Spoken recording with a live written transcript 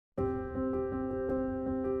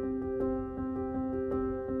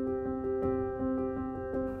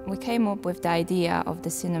We came up with the idea of the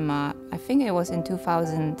cinema, I think it was in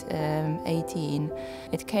 2018.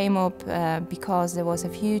 It came up because there was a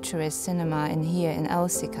Futurist Cinema here in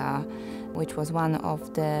Elsica, which was one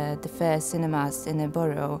of the first cinemas in the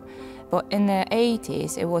borough. But in the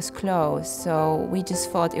 80s it was closed, so we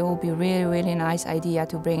just thought it would be a really nice idea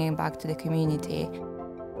to bring it back to the community.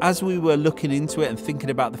 As we were looking into it and thinking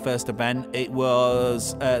about the first event, it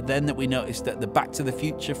was then that we noticed that the Back to the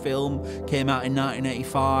Future film came out in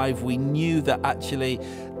 1985. We knew that actually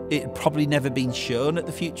it had probably never been shown at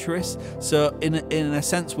the Futurist. So in a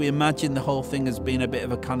sense, we imagined the whole thing as being a bit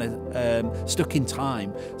of a kind of stuck in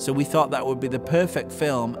time. So we thought that would be the perfect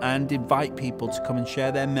film and invite people to come and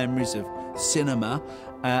share their memories of cinema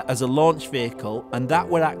as a launch vehicle, and that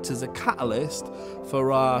would act as a catalyst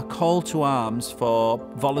for our call to arms for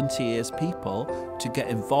volunteers, people to get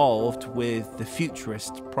involved with the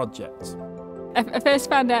Futurist project. I first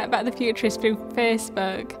found out about the Futurist through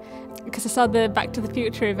Facebook because I saw the Back to the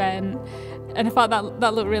Future event and I thought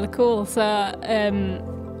that looked really cool, so I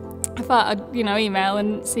thought I'd email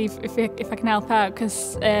and see if I can help out,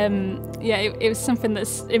 because yeah, it was something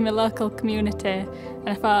that's in my local community and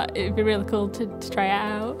I thought it would be really cool to try it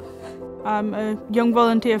out. I'm a young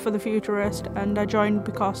volunteer for the Futurist and I joined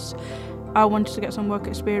because I wanted to get some work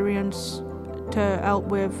experience to help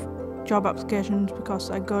with job applications because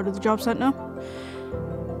I go to the job centre.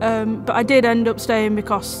 But I did end up staying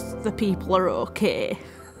because the people are okay.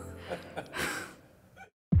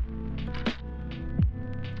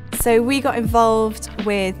 So we got involved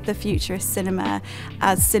with the Futurist Cinema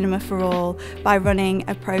as Cinema for All by running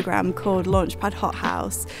a programme called Launchpad Hot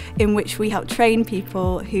House, in which we helped train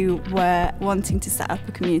people who were wanting to set up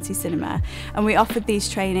a community cinema. And we offered these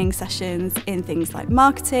training sessions in things like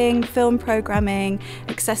marketing, film programming,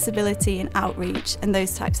 accessibility and outreach and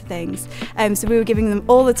those types of things. So we were giving them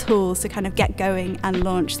all the tools to kind of get going and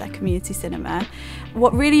launch their community cinema.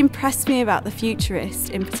 What really impressed me about the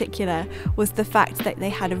Futurist in particular was the fact that they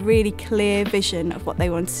had a really clear vision of what they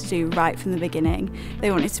wanted to do right from the beginning. They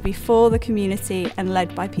wanted to be for the community and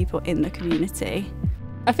led by people in the community.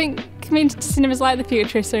 I think community cinemas like the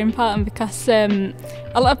Futurists are important because a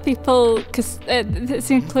lot of people, because this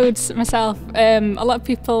includes myself, a lot of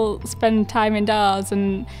people spend time indoors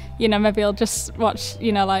and maybe they'll just watch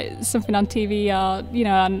like something on TV or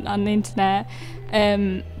on the internet.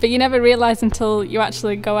 But you never realise until you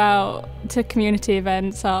actually go out to community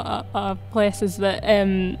events or places that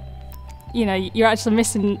you're actually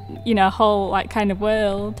missing a whole kind of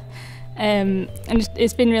world, and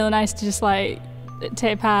it's been really nice to just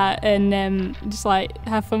take part and just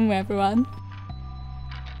have fun with everyone.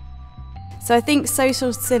 So I think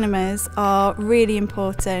social cinemas are really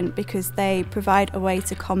important because they provide a way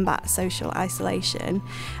to combat social isolation.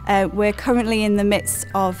 We're currently in the midst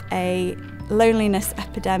of a loneliness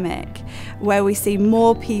epidemic where we see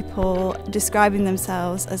more people describing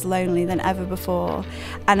themselves as lonely than ever before,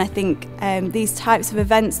 and I think these types of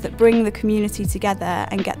events that bring the community together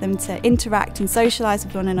and get them to interact and socialise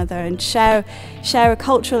with one another and share a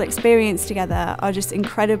cultural experience together are just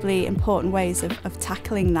incredibly important ways of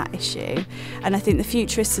tackling that issue. And I think the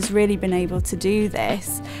Futurists has really been able to do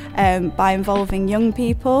this by involving young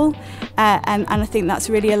people, and I think that's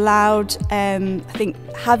really allowed, I think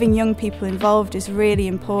having young people involved is really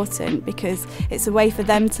important because it's a way for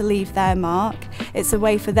them to leave their mark, it's a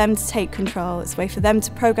way for them to take control, it's a way for them to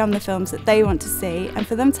programme the films that they want to see and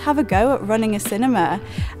for them to have a go at running a cinema.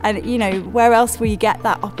 And where else will you get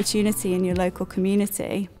that opportunity in your local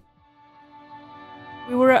community?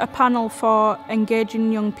 We were at a panel for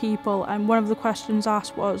engaging young people and one of the questions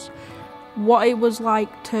asked was what it was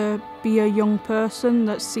like to be a young person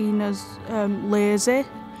that's seen as lazy.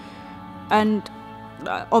 And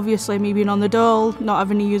obviously me being on the dole, not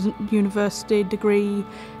having a university degree,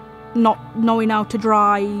 not knowing how to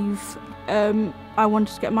drive, I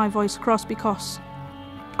wanted to get my voice across because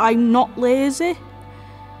I'm not lazy.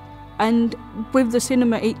 And with the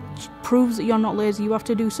cinema, it proves that you're not lazy. You have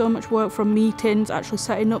to do so much work from meetings, actually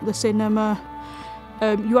setting up the cinema.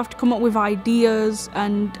 You have to come up with ideas,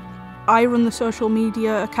 and I run the social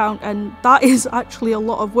media account, and that is actually a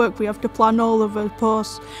lot of work. We have to plan all of our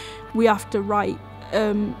posts. We have to write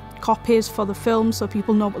copies for the film so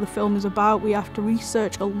people know what the film is about. We have to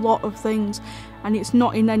research a lot of things, and it's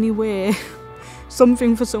not in any way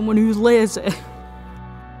something for someone who's lazy.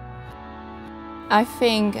 I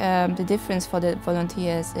think the difference for the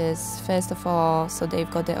volunteers is, first of all, so they've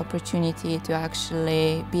got the opportunity to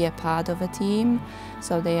actually be a part of a team.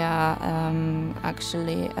 So they are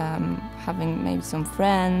actually having maybe some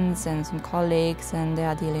friends and some colleagues, and they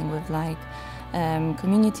are dealing with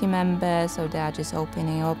community members, so they are just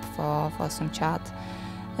opening up for some chat.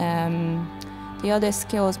 The other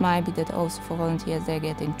skills might be that also for volunteers they're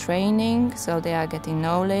getting training, so they are getting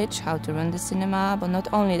knowledge how to run the cinema, but not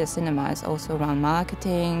only the cinema, it's also around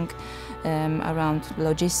marketing, around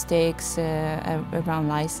logistics, around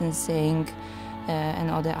licensing and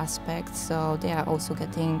other aspects. So they are also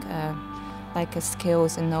getting like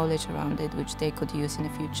skills and knowledge around it which they could use in the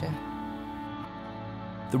future.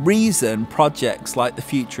 The reason projects like the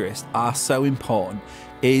Futurist are so important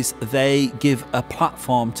is they give a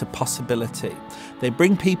platform to possibility. They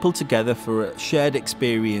bring people together for a shared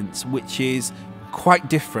experience which is quite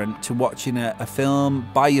different to watching a film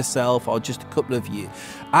by yourself or just a couple of you.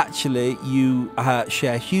 Actually, you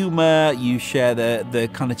share humour, you share the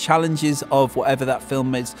kind of challenges of whatever that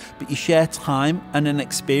film is, but you share time and an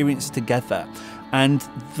experience together. And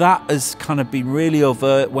that has kind of been really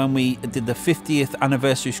overt when we did the 50th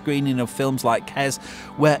anniversary screening of films like Kes,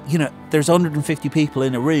 where, you know, there's 150 people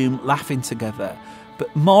in a room laughing together.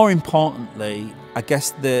 But more importantly, I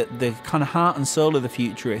guess the kind of heart and soul of the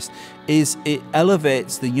Futurist is it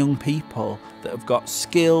elevates the young people that have got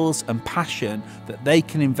skills and passion that they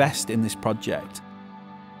can invest in this project.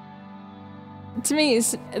 To me,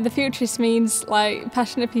 the Futurist means like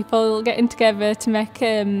passionate people getting together to make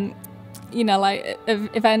you know, like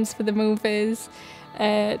events for the movies,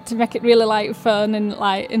 to make it really like fun and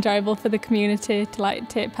like enjoyable for the community to like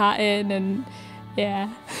take part in, and yeah.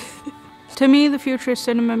 To me, the Futurist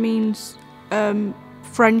Cinema means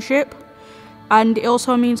friendship, and it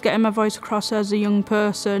also means getting my voice across as a young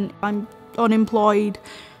person. I'm unemployed,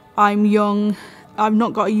 I'm young, I've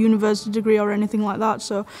not got a university degree or anything like that,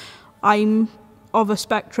 so I'm of a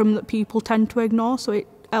spectrum that people tend to ignore, so it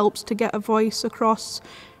helps to get a voice across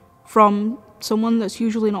from someone that's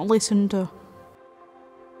usually not listened to.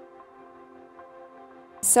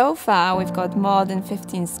 So far we've got more than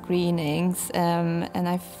 15 screenings, and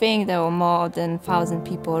I think there were more than 1,000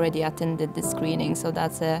 people already attended the screening, so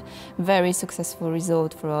that's a very successful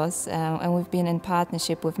result for us. And we've been in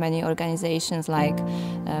partnership with many organizations like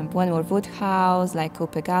Wentworth Woodhouse, like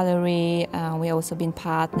Cooper Gallery. We've also been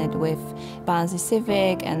partnered with Barnsley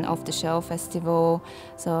Civic and Off the Shelf Festival,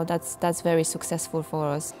 so that's very successful for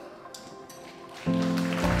us.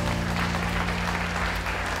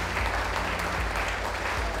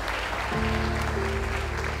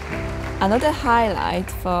 Another highlight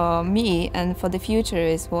for me and for the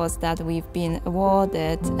Futurists was that we've been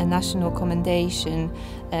awarded a national commendation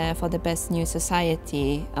for the Best New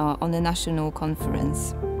Society on the national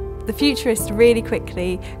conference. The Futurists really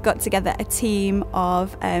quickly got together a team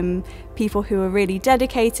of people who were really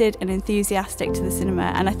dedicated and enthusiastic to the cinema,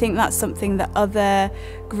 and I think that's something that other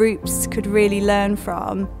groups could really learn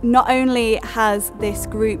from. Not only has this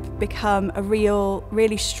group become a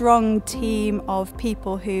really strong team of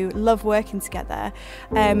people who love working together,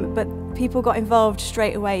 but people got involved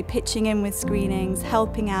straight away, pitching in with screenings,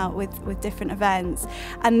 helping out with different events,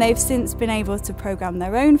 and they've since been able to programme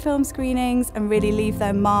their own film screenings and really leave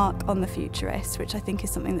their mark on the Futurists, which I think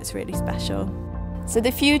is something that's really special. So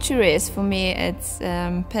the Futurist, for me, it's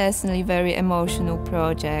personally very emotional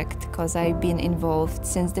project because I've been involved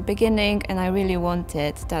since the beginning and I really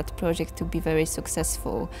wanted that project to be very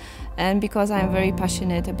successful. And because I'm very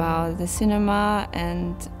passionate about the cinema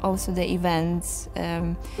and also the events,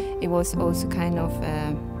 it was also kind of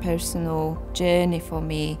a personal journey for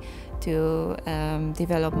me to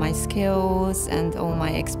develop my skills and all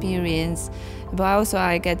my experience. But also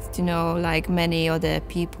I get to know like many other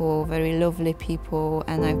people, very lovely people,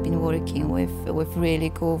 and I've been working with really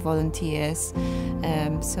cool volunteers.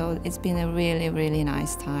 So it's been a really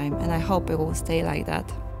nice time, and I hope it will stay like that.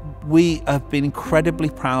 We have been incredibly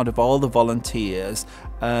proud of all the volunteers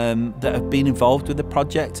that have been involved with the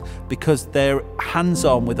project because they're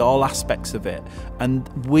hands-on with all aspects of it, and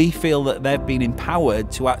we feel that they've been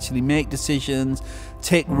empowered to actually make decisions,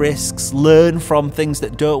 take risks, learn from things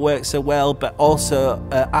that don't work so well, but also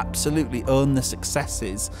absolutely own the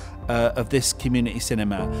successes of this community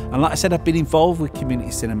cinema. And like I said, I've been involved with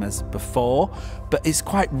community cinemas before, but it's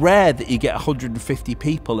quite rare that you get 150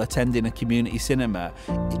 people attending a community cinema.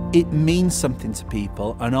 It means something to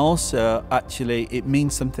people, and also actually it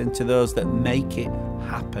means something to those that make it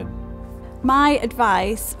happen. My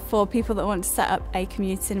advice for people that want to set up a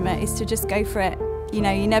community cinema is to just go for it. You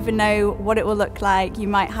know, you never know what it will look like. You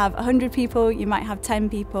might have 100 people, you might have 10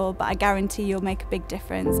 people, but I guarantee you'll make a big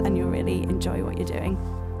difference and you'll really enjoy what you're doing.